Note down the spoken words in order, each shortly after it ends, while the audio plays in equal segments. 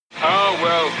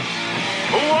well,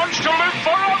 who wants to live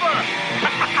forever?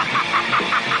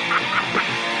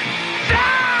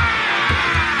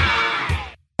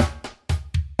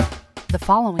 The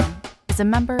following is a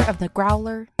member of the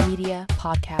Growler Media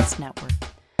Podcast Network.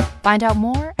 Find out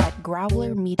more at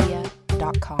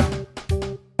growlermedia.com.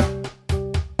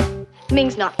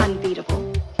 Ming's not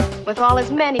unbeatable. With all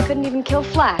his men, he couldn't even kill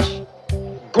Flash.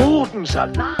 Gordon's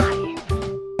alive.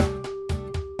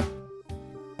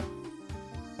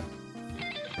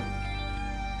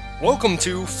 Welcome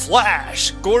to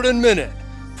Flash Gordon Minute,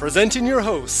 presenting your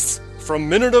hosts from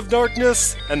Minute of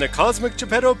Darkness and the Cosmic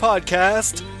Geppetto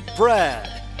Podcast, Brad,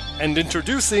 and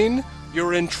introducing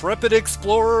your intrepid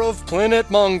explorer of Planet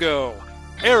Mongo,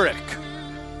 Eric.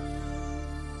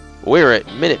 We're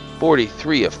at minute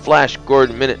 43 of Flash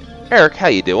Gordon Minute. Eric, how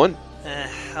you doing?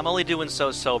 I'm only doing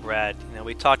so, Brad.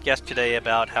 We talked yesterday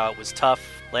about how it was tough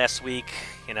last week,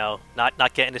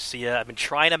 not getting to see you. I've been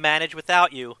trying to manage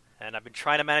without you. And I've been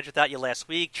trying to manage without you last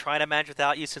week, trying to manage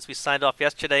without you since we signed off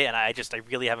yesterday, and I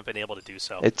really haven't been able to do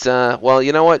so. It's, well,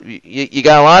 you know what? You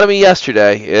got a lot of me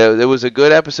yesterday. It was a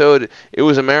good episode. It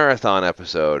was a marathon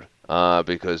episode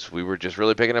because we were just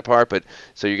really picking apart. But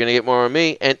so you're going to get more on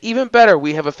me. And even better,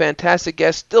 we have a fantastic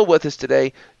guest still with us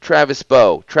today, Travis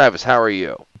Bow. Travis, how are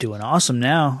you? Doing awesome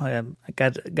now. I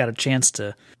got a chance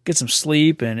to get some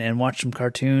sleep and watch some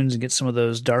cartoons and get some of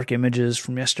those dark images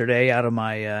from yesterday out of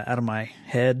my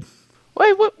head.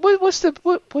 Wait, what's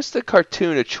the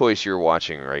cartoon of choice you're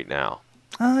watching right now?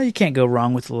 You can't go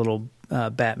wrong with a little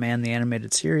Batman the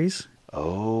Animated Series.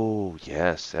 Oh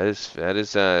yes, that is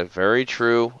very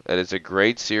true. That is a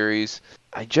great series.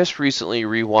 I just recently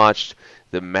rewatched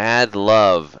the Mad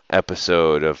Love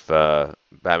episode of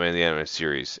Batman the Animated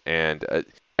Series, and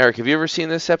Eric, have you ever seen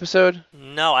this episode?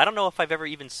 No, I don't know if I've ever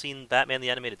even seen Batman the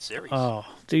Animated Series. Oh,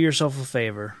 do yourself a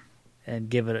favor and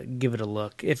give it a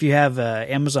look. If you have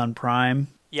Amazon Prime,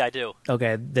 yeah, I do.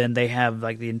 Okay, then they have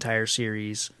like the entire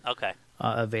series. Okay,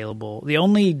 available. The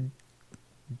only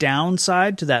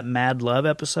downside to that Mad Love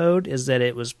episode is that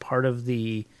it was part of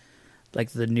the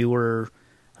newer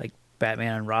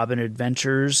Batman and Robin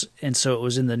adventures, and so it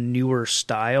was in the newer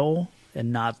style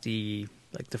and not the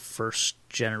first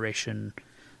generation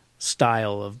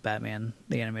style of Batman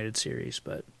the Animated Series,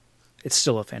 but it's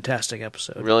still a fantastic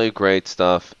episode. Really great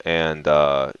stuff, and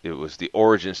it was the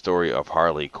origin story of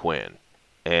Harley Quinn,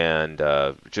 and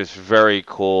just very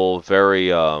cool, very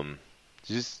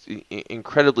just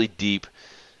incredibly deep,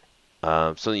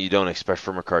 something you don't expect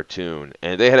from a cartoon.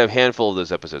 And they had a handful of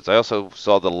those episodes. I also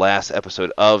saw the last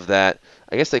episode of that.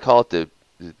 I guess they call it the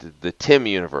Tim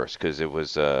universe because it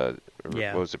was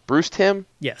was it Bruce Timm?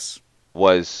 Yes.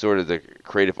 Was sort of the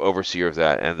creative overseer of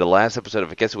that. And the last episode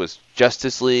of, I guess it was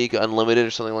Justice League Unlimited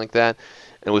or something like that.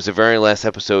 And it was the very last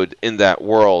episode in that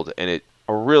world. And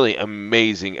a really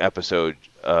amazing episode,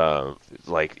 via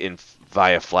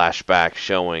flashback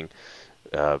showing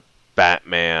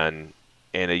Batman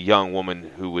and a young woman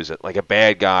who was like a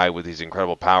bad guy with these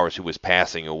incredible powers who was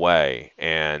passing away.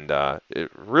 And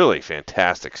really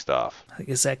fantastic stuff.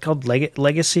 Is that called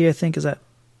Legacy, I think? Is that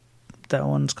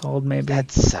one's called, maybe?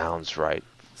 That sounds right.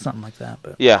 Something like that.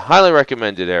 But yeah, highly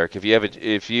recommended, Eric.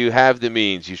 If you have the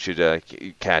means, you should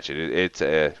catch it. It's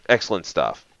excellent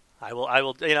stuff. I will.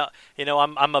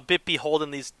 I'm a bit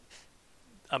beholden these.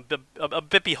 I'm a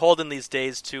bit beholden these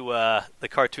days to the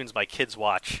cartoons my kids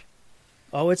watch.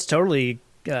 Oh, it's totally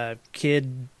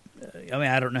kid. I mean,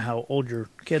 I don't know how old your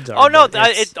kids are. Oh no,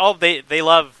 they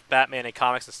love Batman and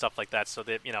comics and stuff like that. So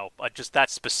that just that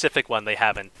specific one they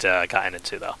haven't gotten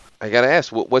into though. I gotta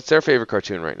ask, what's their favorite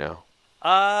cartoon right now?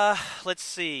 Let's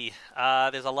see.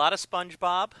 There's a lot of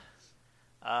SpongeBob.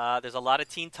 There's a lot of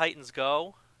Teen Titans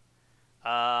Go.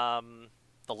 The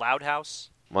Loud House.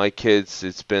 My kids,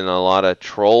 it's been a lot of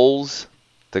Trolls.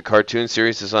 The cartoon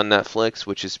series is on Netflix,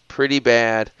 which is pretty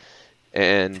bad,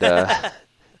 and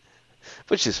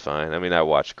which is fine. I mean, I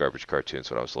watched garbage cartoons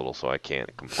when I was little, so I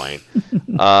can't complain.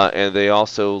 And they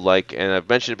also and I've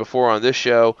mentioned it before on this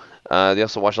show, they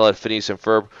also watch a lot of Phineas and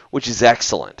Ferb, which is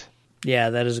excellent.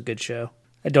 Yeah, that is a good show.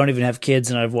 I don't even have kids,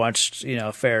 and I've watched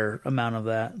a fair amount of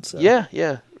that. So.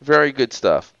 Yeah, very good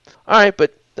stuff. All right,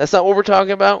 but that's not what we're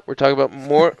talking about. We're talking about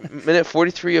more minute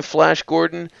 43 of Flash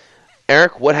Gordon.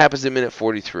 Eric, what happens in minute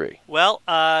 43? Well,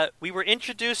 we were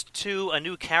introduced to a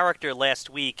new character last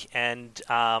week, and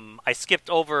I skipped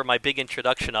over my big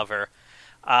introduction of her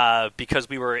because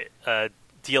we were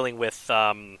dealing with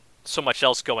so much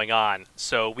else going on.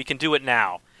 So we can do it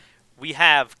now. We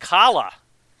have Kala,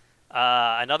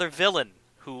 another villain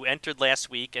who entered last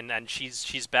week, and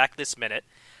she's back this minute.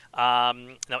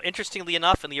 Now, interestingly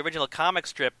enough, in the original comic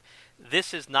strip,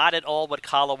 this is not at all what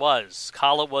Kala was.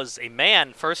 Kala was a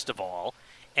man, first of all,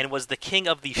 and was the king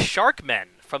of the Sharkmen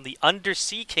from the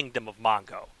undersea kingdom of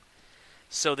Mongo.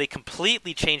 So they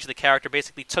completely changed the character,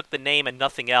 basically took the name and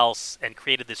nothing else, and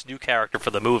created this new character for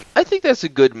the movie. I think that's a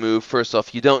good move. First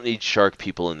off, you don't need shark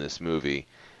people in this movie.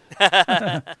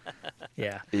 Yeah.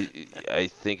 I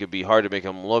think it'd be hard to make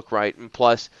them look right. And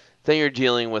plus, then you're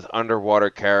dealing with underwater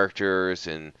characters,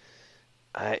 and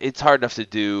it's hard enough to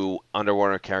do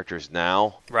underwater characters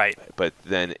now. Right. But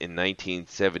then in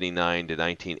 1979 to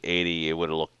 1980, it would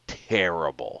have looked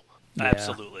terrible. Yeah.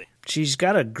 Absolutely. She's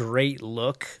got a great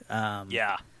look.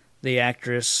 Yeah. The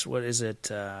actress, what is it?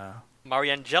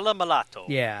 Mariangela Malato.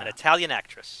 Yeah. An Italian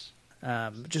actress.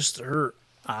 Just her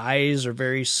eyes are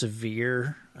very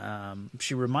severe.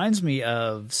 She reminds me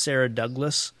of Sarah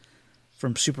Douglas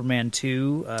from Superman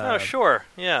 2. Oh, sure.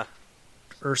 Yeah.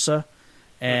 Ursa.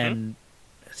 And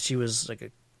she was like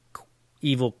a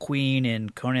evil queen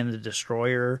in Conan the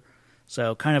Destroyer.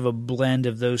 So kind of a blend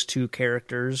of those two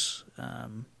characters.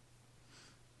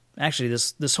 Actually,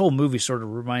 this whole movie sort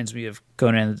of reminds me of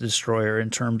Conan the Destroyer in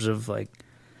terms of like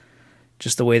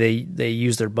just the way they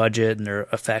use their budget and their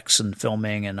effects and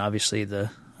filming, and obviously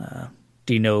the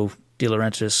Dino De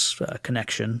Laurentiis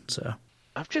connection. So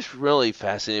I'm just really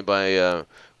fascinated by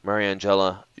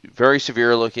Mariangela. Very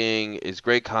severe looking, is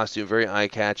great costume, very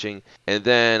eye-catching. And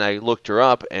then I looked her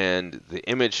up, and the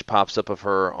image pops up of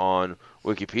her on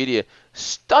Wikipedia.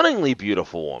 Stunningly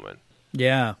beautiful woman.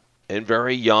 yeah. And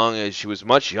very young, as she was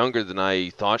much younger than I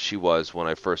thought she was when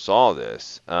I first saw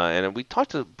this. And we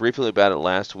talked briefly about it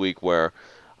last week, where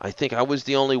I think I was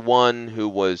the only one who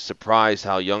was surprised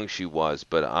how young she was,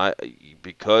 but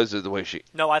because of the way she.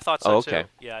 No, I thought so okay. too.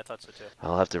 Yeah, I thought so too.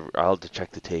 I'll have to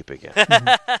check the tape again.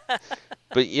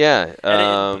 But yeah,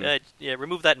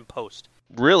 remove that in post.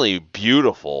 really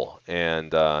beautiful,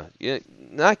 and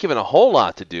not given a whole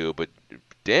lot to do, but.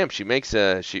 Damn, she makes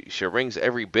she wrings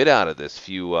every bit out of this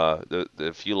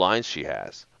the few lines she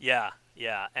has. Yeah,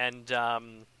 and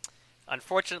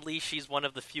unfortunately, she's one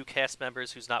of the few cast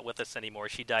members who's not with us anymore.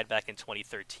 She died back in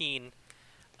 2013,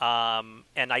 and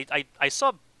I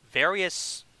saw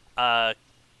various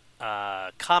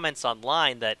comments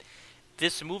online that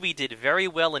this movie did very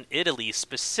well in Italy,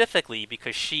 specifically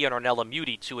because she and Ornella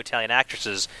Muti, two Italian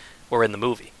actresses, were in the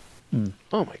movie.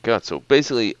 Oh my God! So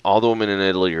basically, all the women in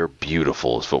Italy are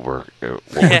beautiful. Is what we're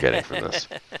getting from this.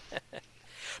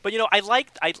 But I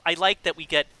like that we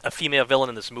get a female villain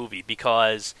in this movie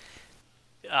because,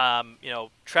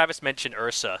 Travis mentioned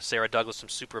Ursa, Sarah Douglas from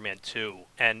Superman 2,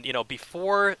 and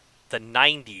before the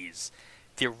 90s,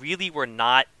 there really were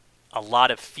not a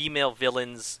lot of female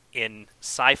villains in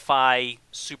sci-fi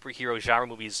superhero genre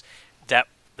movies that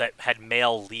had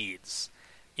male leads.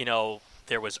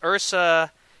 There was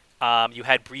Ursa. You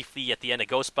had briefly at the end of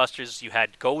Ghostbusters, you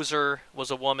had Gozer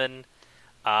was a woman.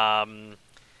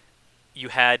 You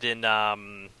had in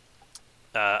the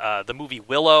movie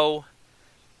Willow,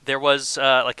 there was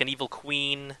like an evil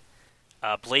queen.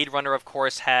 Blade Runner, of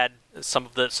course, had some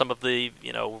of the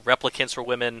replicants were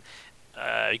women.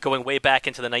 Going way back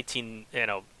into the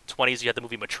 20s, you had the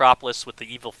movie Metropolis with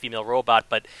the evil female robot.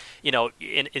 But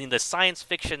in the science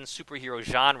fiction superhero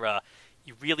genre,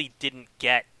 you really didn't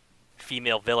get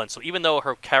female villain. So even though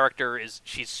her character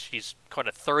she's kind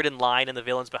of third in line in the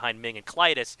villains behind Ming and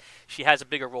Clytus, she has a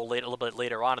bigger role a little bit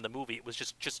later on in the movie. It was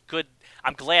just good.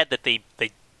 I'm glad that they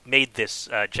made this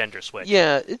gender switch.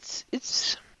 Yeah,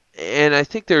 it's and I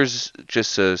think there's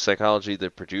just a psychology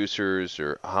that producers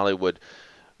or Hollywood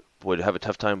would have a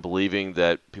tough time believing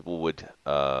that people would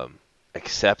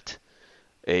accept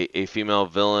a female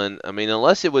villain. I mean,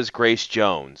 unless it was Grace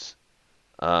Jones.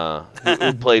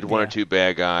 Who played one or two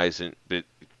bad guys, but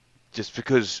just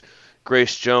because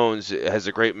Grace Jones has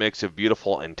a great mix of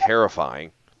beautiful and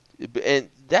terrifying, and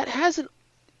that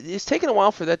it's taken a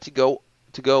while for that to go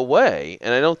away,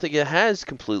 and I don't think it has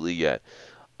completely yet.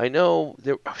 I know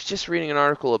I was just reading an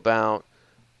article about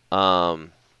the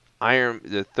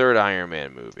third Iron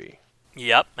Man movie.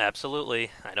 Yep, absolutely.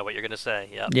 I know what you're going to say.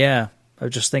 Yep. Yeah. I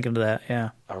was just thinking of that, yeah.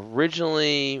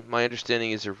 Originally, my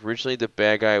understanding is the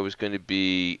bad guy was going to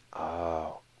be,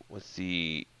 what's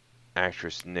the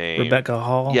actress name? Rebecca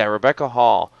Hall? Yeah, Rebecca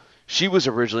Hall. She was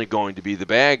originally going to be the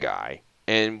bad guy.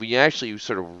 And we actually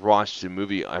sort of watched the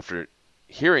movie after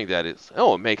hearing that. It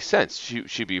makes sense.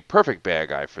 She'd be a perfect bad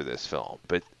guy for this film.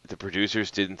 But the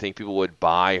producers didn't think people would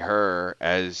buy her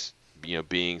as,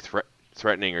 being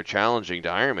threatening or challenging to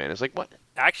Iron Man. It's like, what?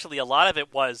 Actually, a lot of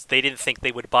it was they didn't think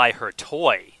they would buy her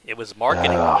toy. It was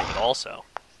marketing related also.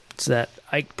 It's that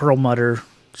Ike Perlmutter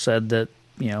said that,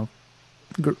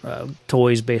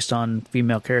 toys based on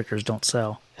female characters don't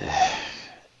sell.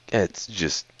 it's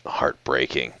just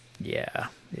heartbreaking. Yeah.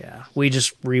 We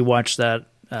just rewatched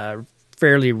that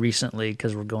fairly recently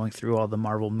because we're going through all the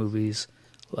Marvel movies,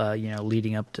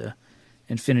 leading up to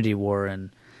Infinity War,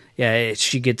 and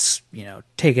she gets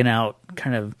taken out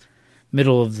kind of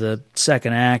middle of the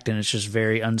second act, and it's just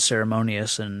very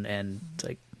unceremonious and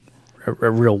like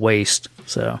a real waste.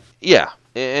 So yeah,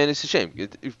 and it's a shame.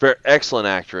 Very excellent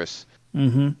actress.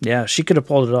 Mm-hmm. Yeah, she could have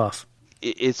pulled it off.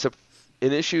 It's an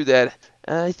issue that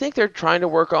I think they're trying to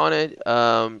work on it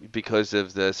because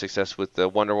of the success with the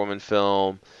Wonder Woman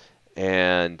film,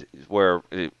 and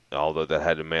although that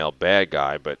had a male bad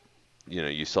guy, but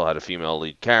you still had a female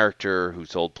lead character who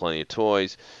sold plenty of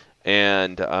toys.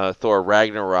 And Thor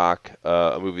Ragnarok,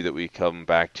 a movie that we come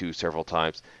back to several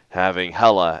times, having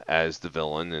Hela as the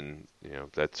villain, and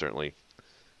that certainly,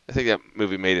 I think that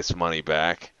movie made its money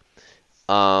back.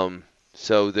 So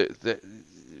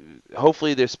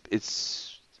hopefully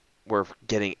we're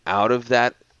getting out of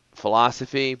that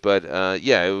philosophy, but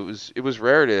it was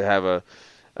rare to have a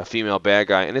female bad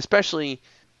guy, and especially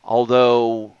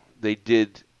although they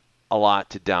did a lot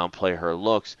to downplay her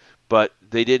looks, but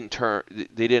they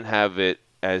didn't have it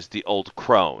as the old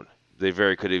crone. They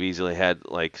very could have easily had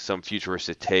like some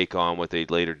futuristic take on what they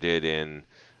later did in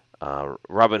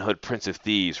Robin Hood, Prince of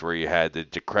Thieves, where you had the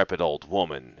decrepit old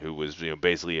woman who was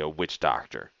basically a witch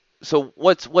doctor. So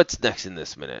what's next in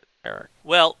this minute, Eric?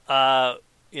 Well,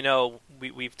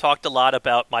 we've talked a lot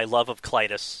about my love of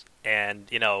Klytus, and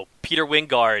Peter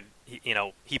Wingard.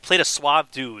 He played a suave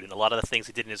dude in a lot of the things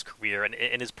he did in his career, and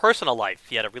in his personal life,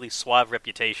 he had a really suave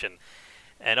reputation.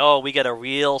 And we get a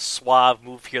real suave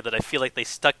move here that I feel like they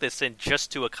stuck this in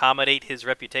just to accommodate his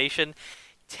reputation.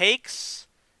 Takes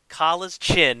Kala's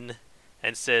chin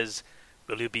and says,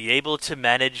 "Will you be able to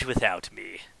manage without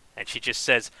me?" And she just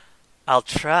says, "I'll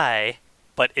try."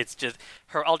 But it's just,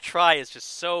 her "I'll try" is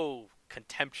just so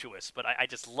contemptuous. But I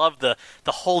just love the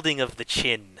holding of the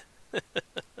chin.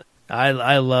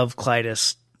 I love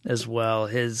Klytus as well.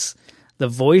 The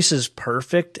voice is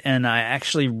perfect, and I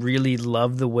actually really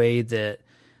love the way that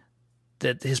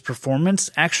his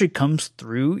performance actually comes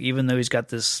through, even though he's got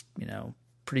this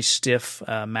pretty stiff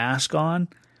mask on.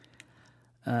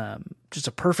 Just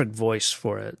a perfect voice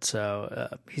for it. So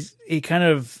it kind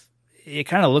of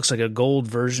looks like a gold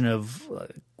version of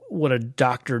what a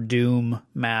Doctor Doom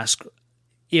mask,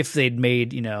 if they'd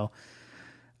made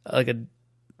like a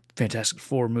Fantastic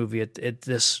Four movie at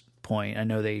this point. I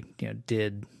know they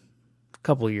did a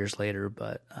couple of years later,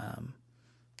 but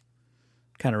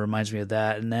kind of reminds me of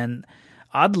that. And then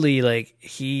oddly, like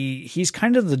he's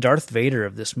kind of the Darth Vader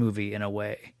of this movie in a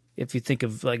way. If you think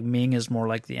of like Ming as more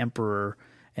like the Emperor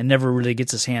and never really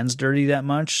gets his hands dirty that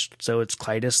much, so it's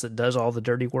Klytus that does all the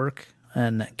dirty work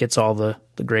and gets all the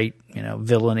great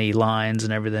villainy lines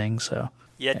and everything. So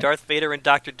yeah, Darth Vader and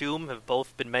Doctor Doom have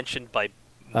both been mentioned by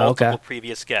multiple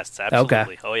previous guests.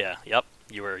 Absolutely. Okay. Oh yeah. Yep.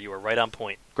 You were right on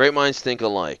point. Great minds think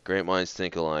alike. It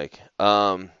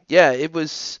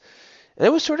was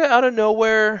sort of out of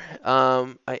nowhere.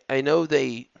 I know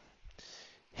it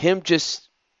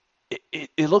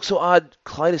looks so odd,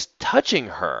 Klytus touching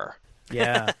her.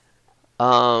 Yeah.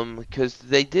 Because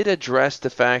they did address the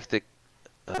fact that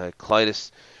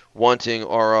Klytus wanting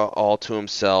Aura all to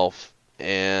himself,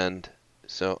 and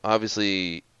so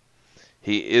obviously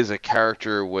he is a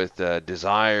character with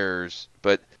desires,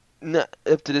 but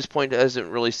up to this point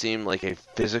doesn't really seem like a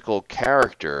physical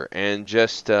character. And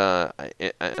just I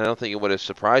don't think it would have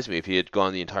surprised me if he had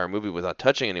gone the entire movie without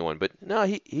touching anyone. But no,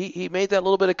 he made that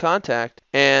little bit of contact,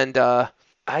 and I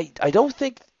don't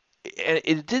think, and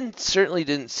it certainly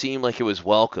didn't seem like it was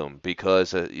welcome,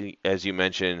 because as you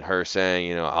mentioned, her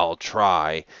saying "I'll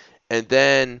try," and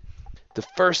then the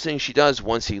first thing she does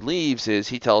once he leaves is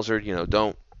he tells her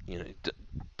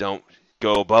don't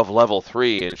go above level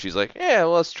 3, and she's like, yeah,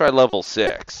 well, let's try level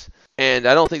 6. And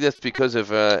I don't think that's because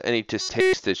of any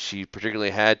distaste that she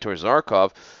particularly had towards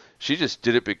Zarkov. She just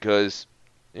did it because,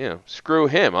 screw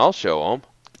him, I'll show him.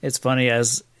 It's funny,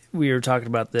 as we were talking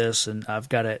about this, and I've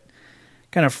got it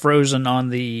kind of frozen on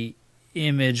the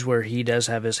image where he does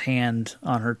have his hand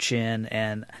on her chin,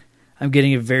 and I'm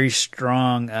getting a very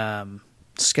strong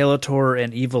Skeletor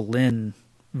and Evil Lyn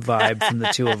vibe from the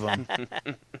two of them.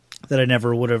 That I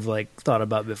never would have thought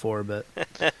about before, but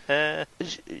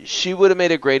she would have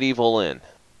made a great Evil Lyn.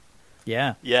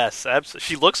 Yeah. Yes, absolutely.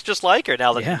 She looks just like her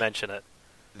now that you mention it.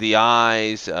 The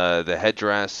eyes, the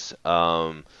headdress,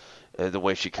 the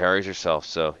way she carries herself.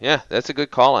 So yeah, that's a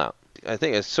good call out. I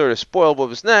think it's sort of spoiled what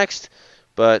was next,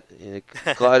 but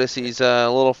Klytus, he's a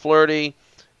little flirty,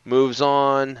 moves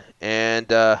on,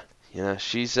 and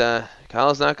she's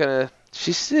Kyle's not gonna.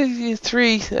 She's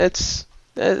 3.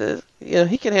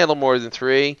 he can handle more than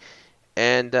 3.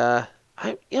 And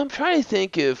I'm trying to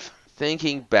think of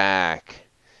thinking back.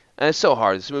 And it's so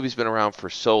hard. This movie's been around for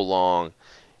so long.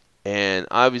 And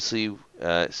obviously,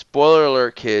 spoiler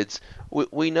alert, kids,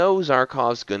 we know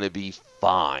Zarkov's going to be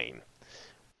fine.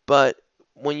 But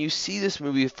when you see this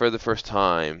movie for the first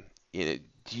time, do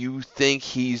you think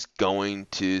he's going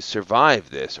to survive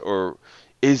this? Or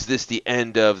is this the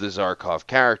end of the Zarkov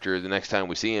character? The next time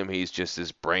we see him, he's just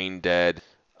this brain dead,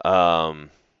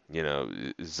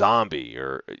 zombie,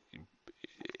 or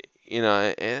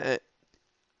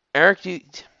Eric,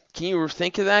 can you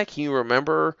think of that? Can you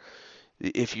remember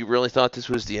if you really thought this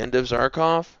was the end of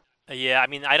Zarkov? Yeah, I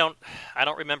mean, I don't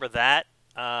remember that.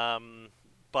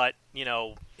 But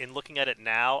in looking at it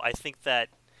now, I think that,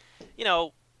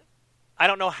 I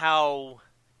don't know how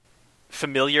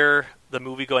familiar the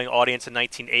movie-going audience in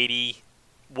 1980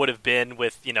 would have been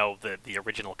with, the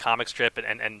original comic strip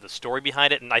and the story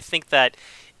behind it. And I think that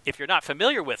if you're not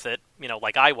familiar with it,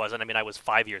 like I wasn't, I mean, I was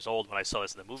 5 years old when I saw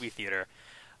this in the movie theater,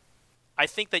 I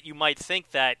think that you might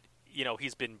think that,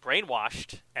 he's been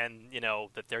brainwashed and,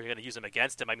 that they're going to use him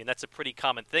against him. I mean, that's a pretty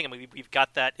common thing. I mean, we've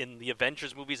got that in the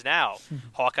Avengers movies now.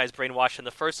 Hawkeye's brainwashed in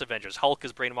the first Avengers. Hulk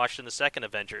is brainwashed in the second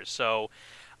Avengers. So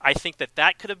I think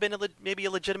that could have been maybe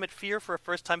a legitimate fear for a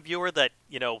first-time viewer that,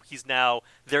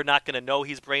 they're not going to know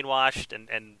he's brainwashed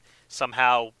and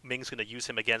somehow Ming's going to use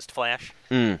him against Flash.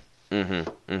 That's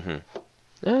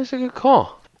a good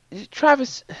call.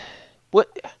 Travis,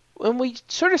 when we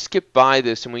sort of skip by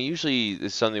this, and this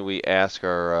is something we ask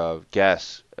our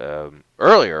guests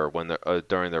earlier when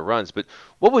during their runs, but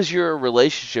what was your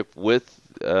relationship with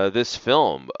this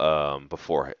film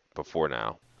before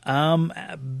now?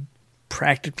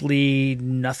 Practically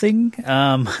nothing.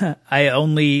 I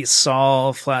only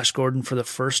saw Flash Gordon for the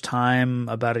first time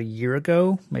about a year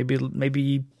ago,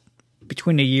 maybe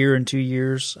between a year and 2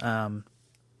 years. And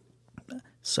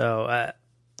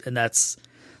that's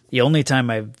the only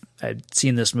time I'd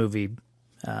seen this movie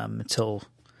until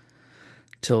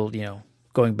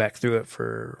going back through it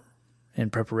in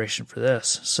preparation for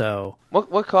this. So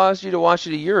what caused you to watch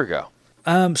it a year ago?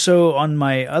 So on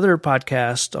my other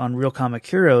podcast on Real Comic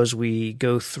Heroes, we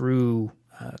go through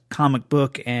comic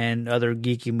book and other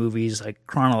geeky movies like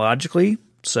chronologically.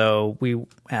 So we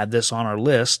had this on our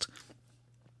list,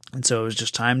 and so it was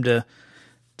just time to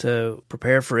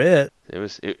prepare for it.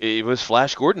 It was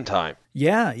Flash Gordon time.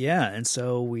 Yeah, and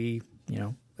so we,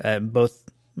 both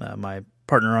my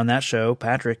partner on that show,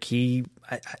 Patrick,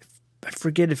 I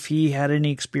forget if he had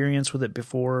any experience with it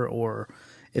before or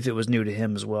if it was new to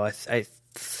him as well. I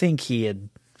think he had.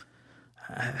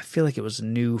 I feel like it was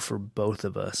new for both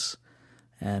of us,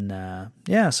 and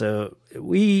so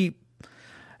he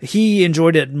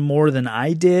enjoyed it more than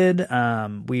I did.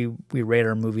 We rate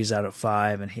our movies out of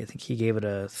 5, and I think he gave it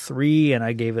a 3, and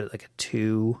I gave it like a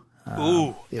 2.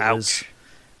 Ooh, ouch!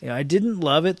 I didn't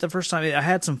love it the first time. I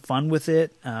had some fun with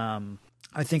it.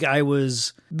 I think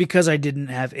because I didn't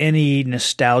have any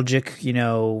nostalgic,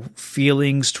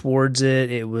 feelings towards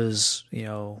it. It was,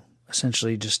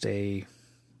 essentially just a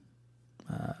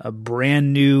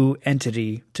brand new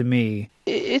entity to me.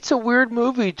 It's a weird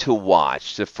movie to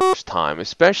watch the first time,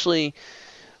 especially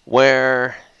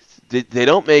where they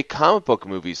don't make comic book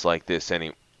movies like this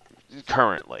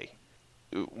currently.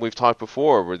 We've talked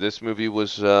before where this movie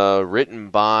was written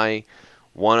by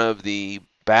one of the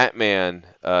Batman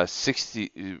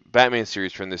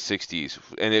series from the 60s,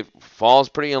 and it falls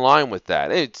pretty in line with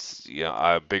that. It's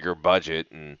a bigger budget,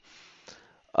 and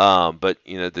but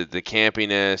the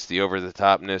campiness, the over the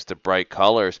topness, the bright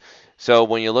colors. So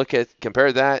when you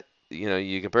compare that,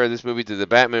 you compare this movie to the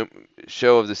Batman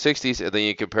show of the 60s, and then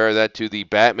you compare that to the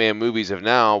Batman movies of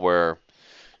now, where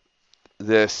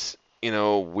this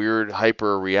weird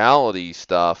hyper reality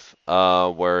stuff,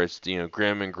 where it's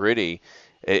grim and gritty.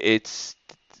 It's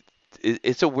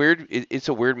a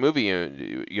weird movie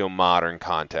in modern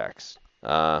context.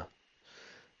 But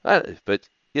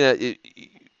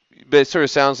it sort of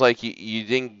sounds like you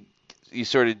didn't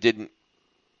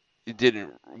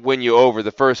win you over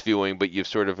the first viewing, but you've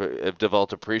sort of have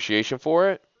developed appreciation for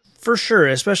it. For sure,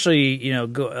 especially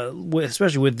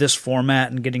especially with this format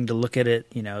and getting to look at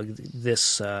it,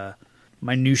 this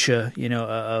minutia,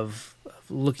 of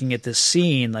looking at this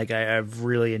scene. Like I've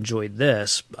really enjoyed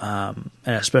this, and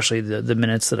especially the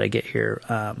minutes that I get here.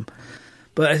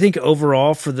 But I think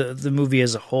overall for the movie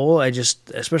as a whole,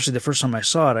 especially the first time I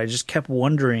saw it, I just kept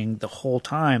wondering the whole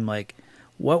time, like,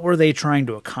 what were they trying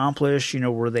to accomplish?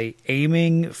 Were they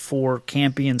aiming for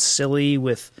campy and silly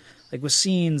with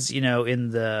scenes,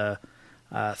 in the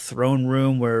throne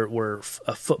room where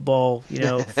a football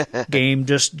game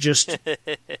just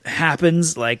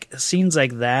happens. Like scenes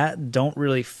like that don't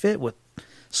really fit with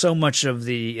so much of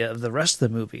the rest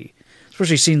of the movie,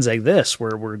 especially scenes like this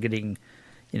where we're getting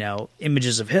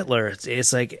images of Hitler.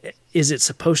 It's like, is it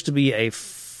supposed to be a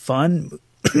fun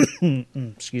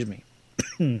excuse me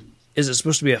is it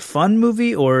supposed to be a fun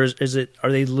movie, or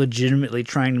are they legitimately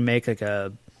trying to make like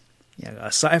a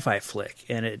sci-fi flick?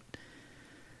 And I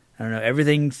don't know,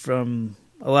 everything from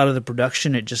a lot of the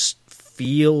production, it just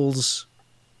feels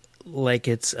like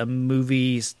it's a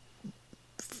movie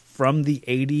from the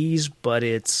 80s, but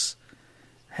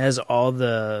has all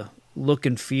the look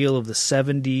and feel of the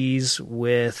 70s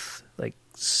with like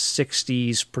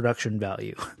 60s production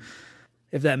value.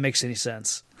 If that makes any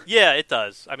sense. Yeah, it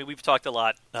does. I mean, we've talked a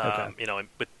lot, Okay.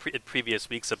 in previous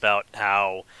weeks about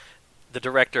how the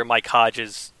director, Mike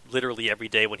Hodges, literally every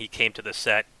day when he came to the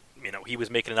set, he was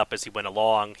making it up as he went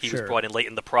along. He was Sure. brought in late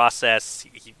in the process.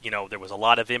 There was a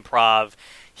lot of improv.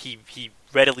 He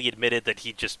readily admitted that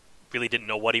he just really didn't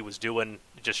know what he was doing,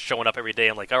 just showing up every day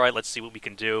and like, all right, let's see what we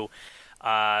can do.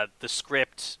 The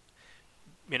script,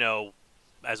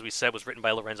 as we said, was written by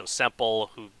Lorenzo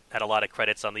Semple, who had a lot of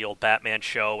credits on the old Batman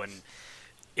show, and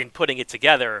in putting it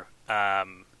together,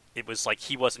 it was like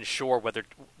he wasn't sure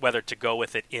whether to go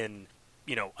with it in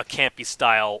a campy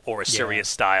style or a serious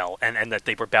style, and that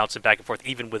they were bouncing back and forth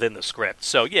even within the script.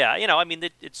 So yeah,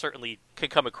 it certainly can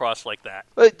come across like that.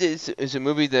 But it's a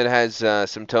movie that has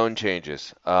some tone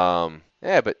changes.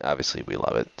 But obviously we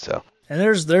love it. So. And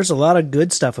there's a lot of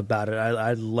good stuff about it.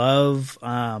 I love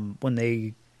when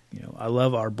they, I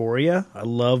love Arboria. I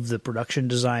love the production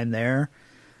design there.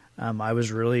 I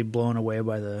was really blown away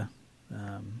by the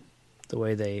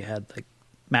way they had like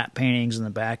matte paintings in the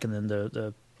back, and then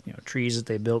the trees that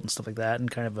they built and stuff like that, and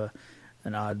kind of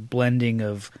an odd blending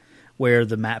of where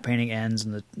the matte painting ends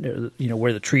and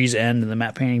where the trees end and the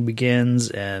matte painting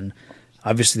begins, and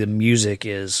obviously the music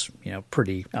is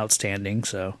pretty outstanding.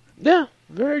 So yeah,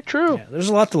 very true. Yeah, there's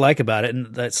a lot to like about it, and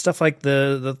that stuff like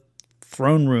the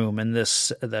throne room and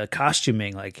the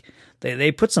costuming, like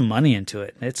they put some money into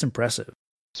it, and it's impressive.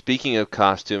 Speaking of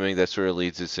costuming, that sort of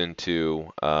leads us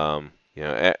into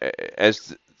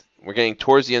as we're getting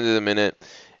towards the end of the minute,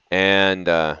 and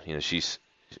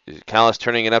Kallus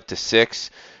turning it up to 6.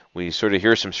 We sort of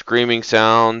hear some screaming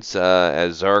sounds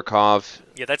as Zarkov.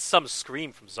 Yeah, that's some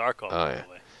scream from Zarkov, by the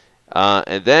way.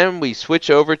 And then we switch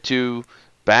over to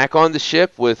back on the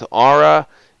ship with Aura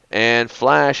and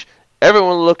Flash.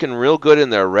 Everyone looking real good in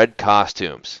their red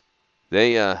costumes.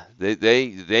 They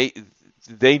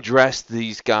dressed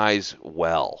these guys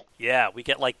well. Yeah, we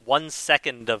get like 1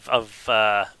 second of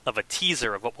a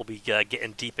teaser of what we'll be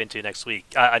getting deep into next week.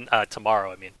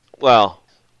 Tomorrow, I mean. Well,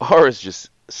 Aura's just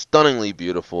stunningly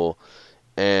beautiful,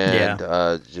 and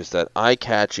just that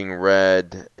eye-catching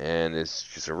red, and it's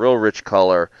just a real rich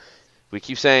color. We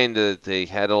keep saying that they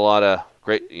had a lot of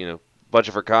great, bunch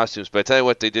of her costumes, but I tell you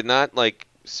what, they did not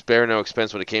spare no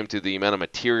expense when it came to the amount of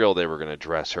material they were going to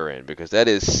dress her in, because that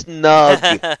is snug.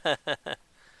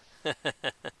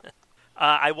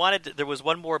 There was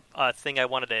one more thing I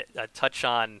wanted to touch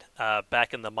on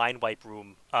back in the Mind Wipe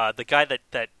room. The guy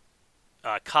that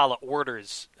Kala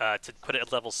orders to put it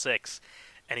at level 6,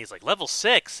 and he's like, level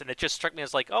 6? And it just struck me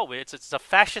as like, oh, it's a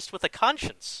fascist with a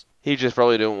conscience. He just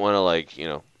probably didn't want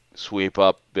to, sweep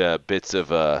up bits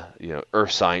of,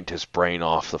 Earth scientist brain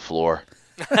off the floor.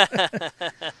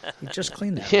 You just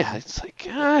cleaned that. Yeah, it's like,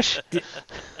 gosh.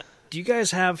 Do you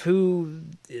guys have who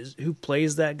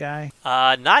plays that guy?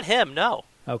 Not him, no.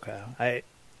 Okay,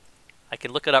 I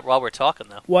can look it up while we're talking,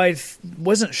 though. Well, I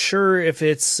wasn't sure if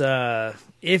it's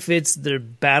the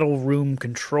battle room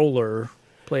controller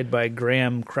played by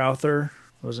Graham Crowther.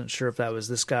 I wasn't sure if that was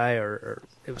this guy, or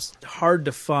it was hard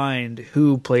to find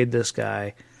who played this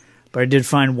guy. But I did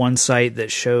find one site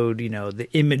that showed, the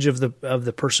image of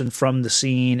the person from the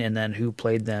scene and then who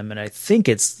played them, and I think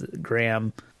it's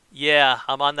Graham. Yeah,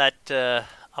 I'm on that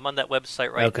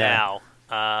website right now.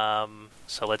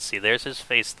 So let's see. There's his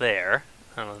face there.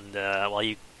 And while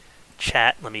you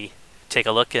chat, let me take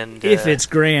a look. And if it's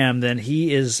Graham, then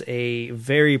he is a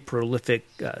very prolific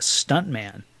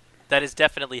stuntman. That is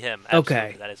definitely him. Absolutely,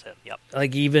 okay, that is him. Yep.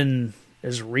 Like even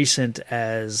as recent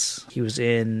as he was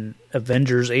in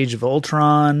Avengers: Age of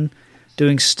Ultron,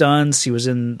 doing stunts. He was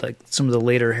in like some of the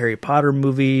later Harry Potter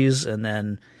movies, and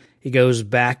then he goes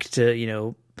back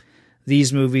to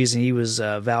these movies, and he was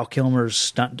Val Kilmer's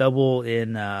stunt double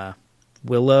in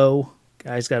Willow.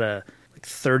 Guy's got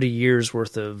 30 years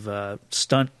worth of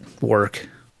stunt work.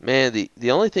 Man,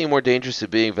 the only thing more dangerous than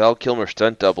being Val Kilmer's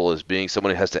stunt double is being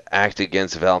someone who has to act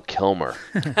against Val Kilmer.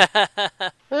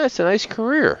 That's a nice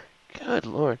career. Good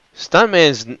Lord.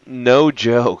 Stuntman's no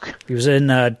joke. He was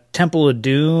in Temple of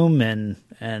Doom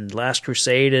and Last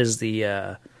Crusade as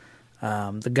the guy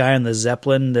on the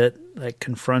Zeppelin that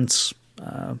confronts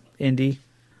Indy,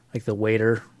 like the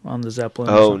waiter on the Zeppelin.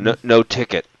 Oh, no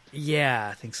ticket. Yeah,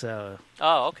 I think so.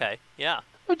 Oh, okay. Yeah.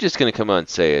 I'm just gonna come out and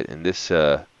say it. And this,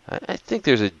 I think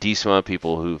there's a decent amount of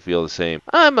people who feel the same.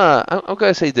 I'm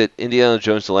gonna say that Indiana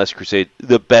Jones: The Last Crusade,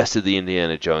 the best of the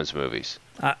Indiana Jones movies.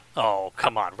 Oh,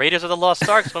 come on. Raiders of the Lost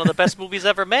Ark is one of the best movies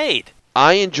ever made.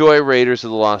 I enjoy Raiders of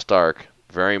the Lost Ark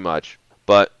very much,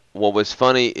 but what was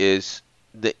funny is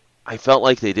that I felt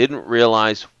like they didn't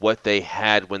realize what they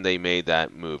had when they made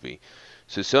that movie.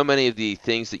 So many of the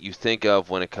things that you think of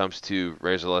when it comes to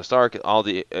Raiders of the Lost Ark,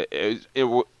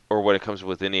 or when it comes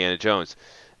with Indiana Jones,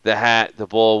 the hat, the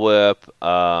bullwhip,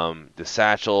 the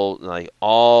satchel, like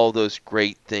all those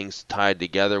great things tied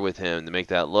together with him to make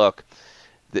that look,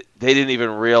 they didn't even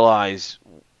realize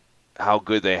how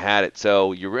good they had it.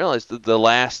 So you realize that the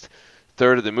last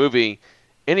third of the movie,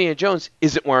 Indiana Jones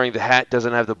isn't wearing the hat,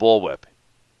 doesn't have the bullwhip.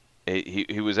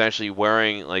 He was actually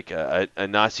wearing like a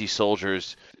Nazi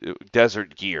soldier's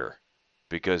desert gear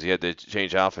because he had to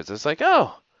change outfits. It's like,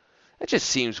 oh, it just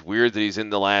seems weird that he's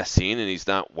in the last scene and he's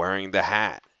not wearing the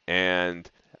hat. And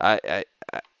I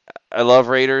love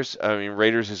Raiders. I mean,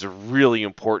 Raiders is a really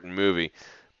important movie.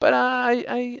 But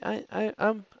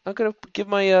I'm gonna give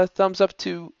my thumbs up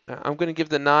to. I'm gonna give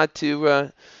the nod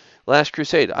to Last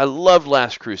Crusade. I love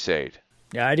Last Crusade.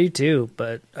 Yeah, I do too.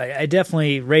 But I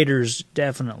definitely Raiders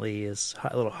definitely is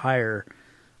a little higher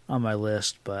on my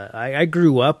list. But I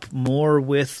grew up more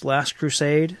with Last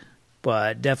Crusade,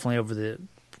 but definitely over the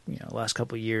last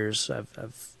couple of years,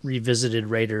 I've revisited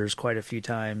Raiders quite a few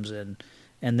times, and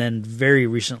then very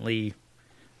recently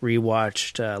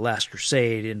rewatched Last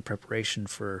Crusade in preparation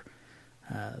for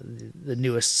the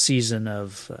newest season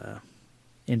of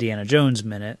Indiana Jones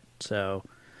Minute. So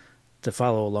to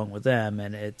follow along with them,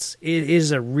 and it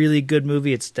is a really good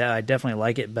movie. I definitely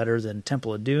like it better than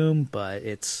Temple of Doom, but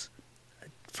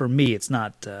for me it's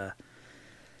not.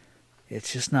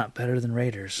 It's just not better than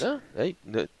Raiders. No,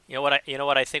 no. You know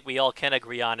what I think we all can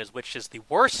agree on is which is the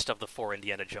worst of the 4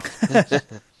 Indiana Jones movies.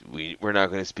 We're not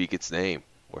going to speak its name.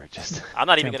 I'm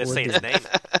not even going to say its name.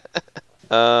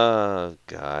 Oh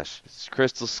gosh, it's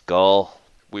Crystal Skull.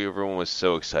 Everyone was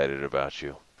so excited about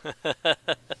you.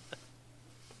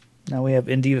 Now we have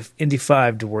Indy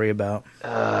 5 to worry about.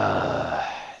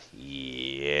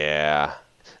 Yeah.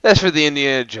 That's for the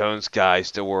Indiana Jones guys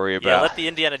to worry about. Yeah, let the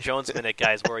Indiana Jones Minute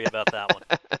guys worry about that one.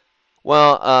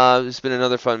 Well, it's been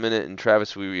another fun minute, and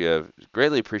Travis, we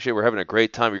greatly appreciate it. We're having a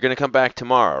great time. You're going to come back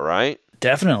tomorrow, right?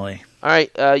 Definitely. All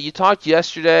right. You talked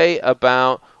yesterday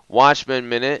about Watchmen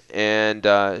Minute, and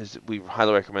we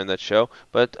highly recommend that show.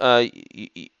 But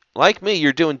like me,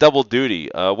 you're doing double duty.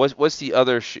 What's the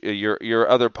other your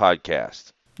other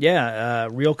podcast? Yeah,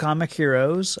 Real Comic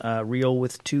Heroes, Real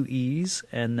with 2 E's.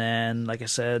 And then, like I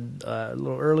said a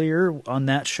little earlier, on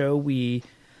that show we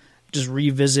just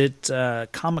revisit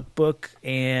comic book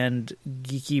and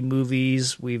geeky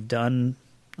movies. We've done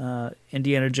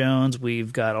Indiana Jones.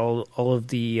 We've got all of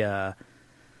the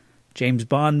James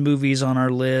Bond movies on our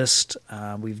list.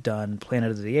 We've done Planet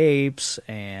of the Apes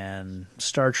and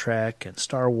Star Trek and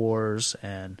Star Wars.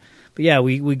 But yeah,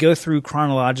 we go through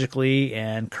chronologically,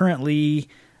 and currently,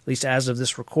 at least as of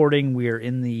this recording, we are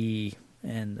in the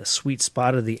sweet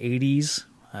spot of the 80s.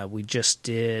 We just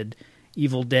did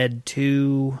Evil Dead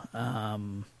 2.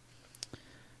 We're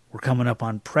coming up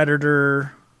on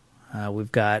Predator.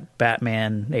 We've got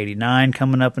Batman 89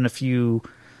 coming up in a few.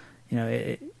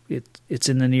 It's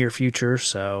in the near future.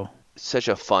 So such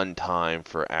a fun time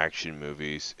for action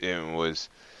movies.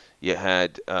 You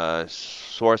had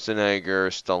Schwarzenegger,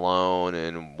 Stallone,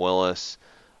 and Willis,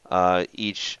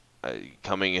 each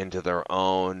coming into their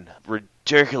own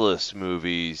ridiculous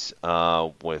movies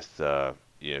with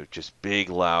just big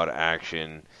loud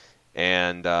action,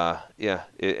 and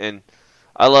and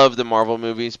I love the Marvel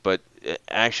movies, but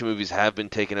action movies have been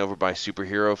taken over by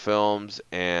superhero films,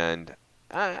 and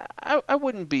I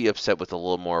wouldn't be upset with a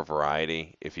little more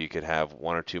variety if you could have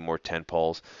 1 or 2 more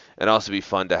tentpoles. It'd also be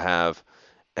fun to have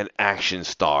an action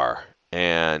star,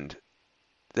 and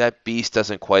that beast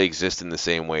doesn't quite exist in the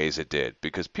same way as it did,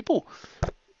 because people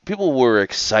were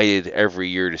excited every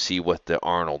year to see what the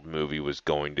Arnold movie was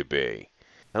going to be.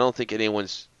 I don't think anyone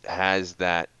has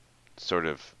that sort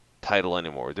of title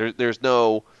anymore. There's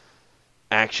no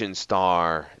action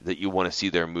star that you want to see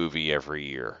their movie every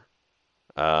year.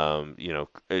 Hey,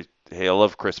 I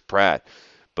love Chris Pratt,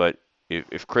 but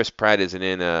if Chris Pratt isn't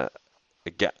in a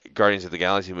Guardians of the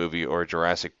Galaxy movie or a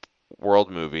Jurassic World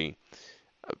movie,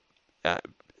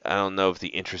 I don't know if the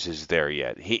interest is there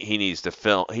yet. He needs to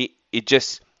film.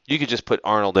 You could just put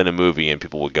Arnold in a movie and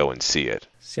people would go and see it.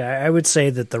 See, I would say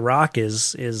that The Rock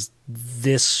is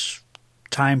this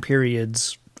time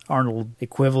period's Arnold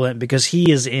equivalent, because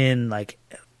he is in like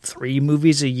 3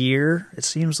 movies a year, it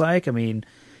seems like. I mean,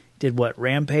 did what?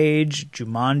 Rampage,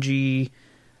 Jumanji,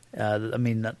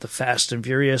 the Fast and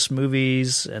Furious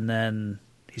movies, and then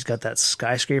he's got that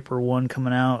Skyscraper one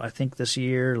coming out, I think, this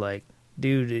year. Like,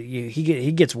 dude,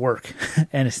 he gets work,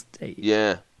 and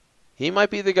yeah, he might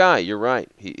be the guy. You're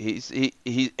right.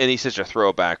 He's such a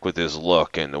throwback with his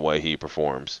look and the way he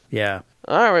performs. Yeah.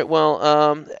 All right.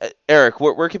 Well, Eric,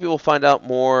 where can people find out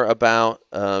more about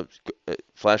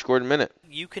Flash Gordon Minute?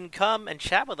 You can come and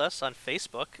chat with us on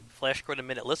Facebook, Flash Gordon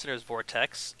Minute Listeners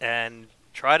Vortex, and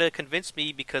try to convince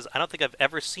me, because I don't think I've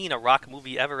ever seen a Rock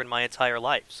movie ever in my entire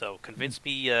life. So convince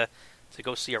me to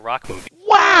go see a Rock movie.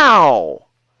 Wow!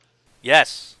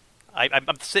 Yes. I'm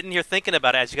sitting here thinking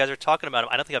about it as you guys are talking about him.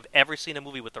 I don't think I've ever seen a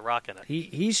movie with The Rock in it.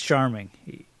 He's charming.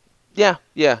 Yeah.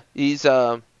 He's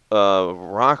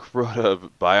Rock wrote a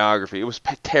biography. It was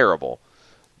terrible,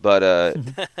 but it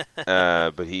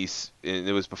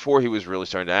was before he was really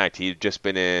starting to act. He'd just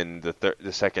been in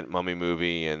the second Mummy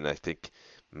movie, and I think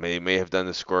may have done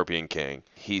the Scorpion King.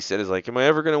 He said, "Is like, am I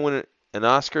ever going to win an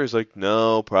Oscar?" He's like,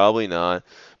 "No, probably not."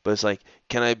 But it's like,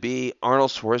 can I be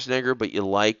Arnold Schwarzenegger, but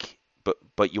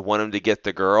you want him to get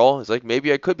the girl? It's like,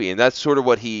 maybe I could be. And that's sort of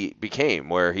what he became,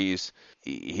 where he's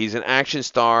an action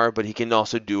star, but he can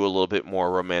also do a little bit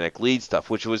more romantic lead stuff,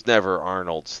 which was never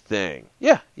Arnold's thing.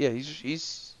 Yeah, you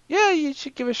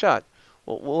should give it a shot.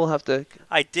 We'll have to...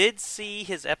 I did see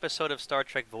his episode of Star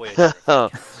Trek Voyager.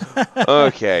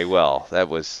 Okay, well, that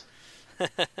was...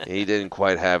 He didn't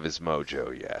quite have his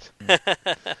mojo yet.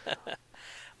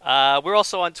 We're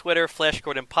also on Twitter, Flash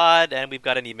Gordon Pod, and we've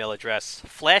got an email address,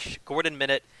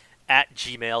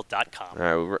 flashgordonminute@gmail.com.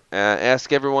 All right,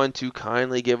 ask everyone to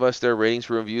kindly give us their ratings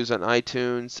and reviews on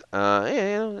iTunes,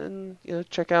 and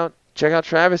check out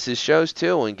Travis's shows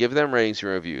too, and give them ratings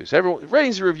and reviews.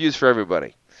 Ratings and reviews for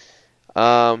everybody.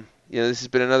 This has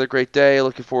been another great day.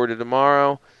 Looking forward to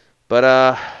tomorrow,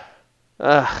 but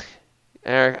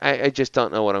Eric, I just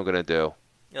don't know what I'm gonna do.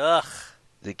 Ugh.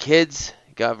 The kids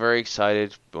got very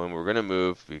excited when we were going to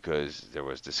move, because there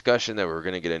was discussion that we were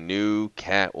going to get a new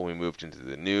cat when we moved into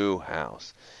the new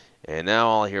house. And now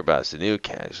all I hear about is the new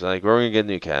cat. It's like, where are we going to get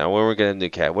a new cat? Where are we going to get a new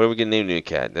cat? What are we going to name a new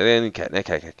cat?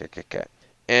 Cat.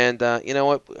 And you know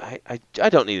what? I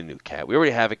don't need a new cat. We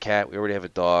already have a cat. We already have a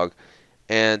dog.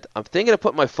 And I'm thinking of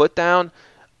putting my foot down.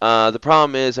 The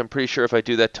problem is, I'm pretty sure if I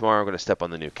do that tomorrow, I'm going to step on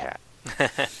the new cat.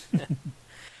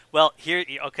 Well,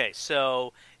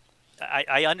 so...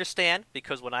 I understand,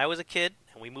 because when I was a kid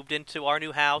and we moved into our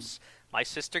new house, my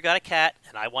sister got a cat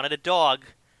and I wanted a dog,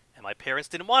 and my parents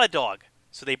didn't want a dog,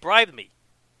 so they bribed me.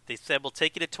 They said, "We'll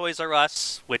take you to Toys R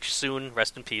Us," which soon,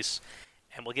 rest in peace,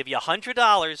 "and we'll give you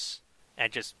 $100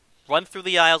 and just run through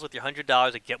the aisles with your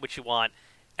 $100 and get what you want,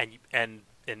 and in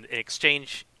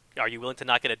exchange, are you willing to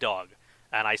not get a dog?"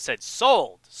 And I said,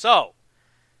 "Sold." So,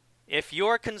 if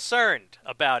you're concerned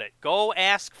about it, go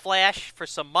ask Flash for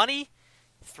some money.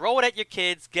 Throw it at your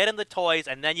kids, get them the toys,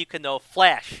 and then you can know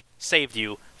Flash saved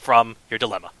you from your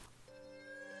dilemma.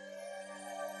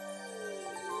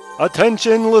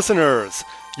 Attention listeners!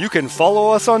 You can follow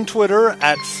us on Twitter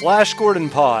at Flash Gordon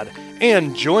Pod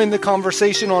and join the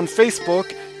conversation on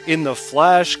Facebook in the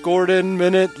Flash Gordon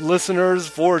Minute Listeners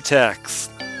Vortex.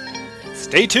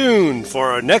 Stay tuned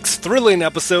for our next thrilling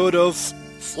episode of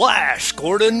Flash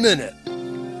Gordon Minute.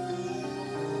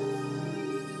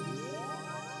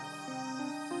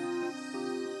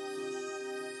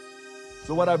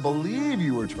 So what I believe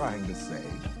you were trying to say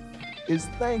is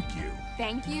thank you.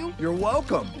 Thank you? You're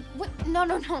welcome. What? No.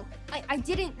 I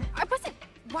didn't. I wasn't.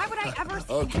 Why would I ever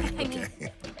say that? I mean...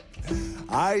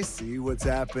 I see what's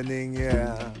happening,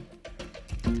 yeah.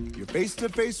 You're face to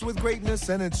face with greatness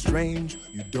and it's strange.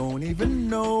 You don't even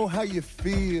know how you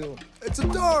feel. It's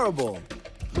adorable.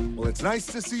 Well, it's nice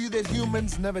to see that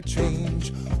humans never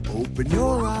change. Open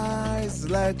your eyes,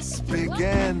 let's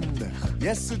begin.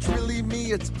 Yes, it's really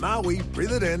me, it's Maui,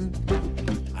 breathe it in.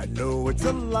 I know it's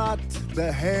a lot,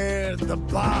 the hair, the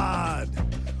bod.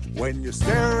 When you're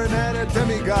staring at a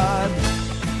demigod,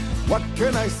 what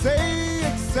can I say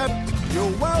except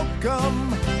you're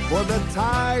welcome? For the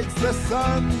tides, the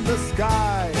sun, the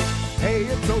sky. Hey,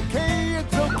 it's okay,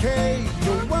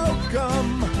 you're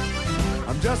welcome.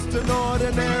 I'm just an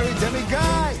ordinary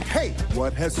demiguy. Hey,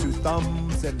 what has 2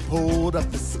 thumbs and pulled up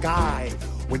the sky?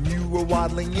 When you were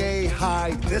waddling yay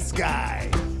high, this guy.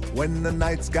 When the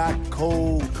nights got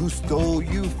cold, who stole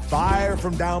you fire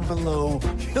from down below?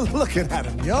 You're looking at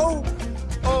him, yo.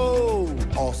 Oh,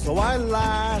 also I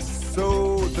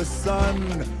lasso the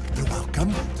sun. You're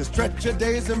welcome to stretch your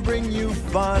days and bring you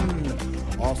fun.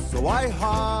 Also I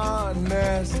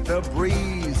harness the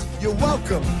breeze. You're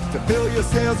welcome to fill your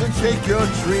sails and shake your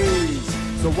trees.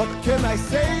 So what can I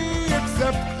say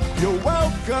except you're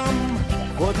welcome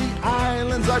for the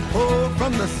islands I pulled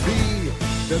from the sea.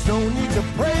 There's no need to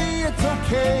pray, it's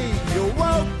okay, you're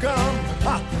welcome.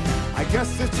 Ha! I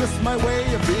guess it's just my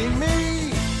way of being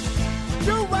me.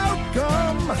 You're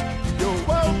welcome, you're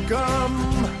welcome.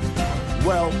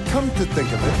 Well, come to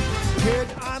think of it, kid,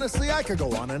 honestly, I could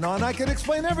go on and on. I could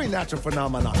explain every natural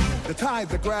phenomenon. The tide,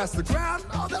 the grass, the ground.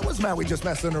 Oh, that was Maui just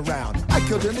messing around. I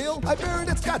killed an eel, I buried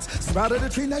its guts. Sprouted a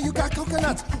tree, now you got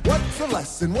coconuts. What's the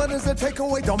lesson? What is the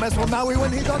takeaway? Don't mess with Maui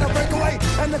when he's on a breakaway.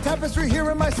 And the tapestry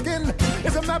here in my skin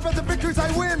is a map of the victories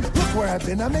I win. Look where I've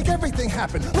been, I make everything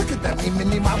happen. Look at that, me,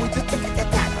 mini Maui, just look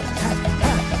at that.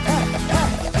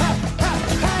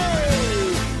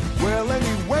 Well,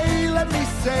 anyway, let me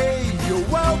say you're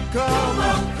welcome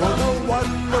for the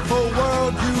wonderful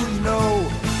world you know.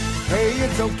 Hey,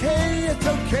 it's okay,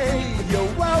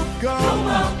 you're welcome.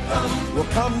 Well,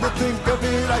 come to think of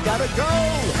it, I gotta go.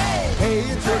 Hey,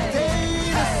 it's your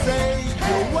day to say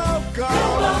you're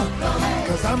welcome.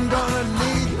 Cause I'm gonna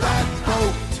need that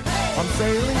boat. I'm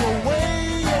sailing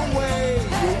away,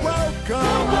 you're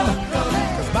welcome.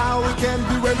 Cause Maui can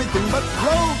do everything but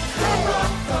float.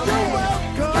 You're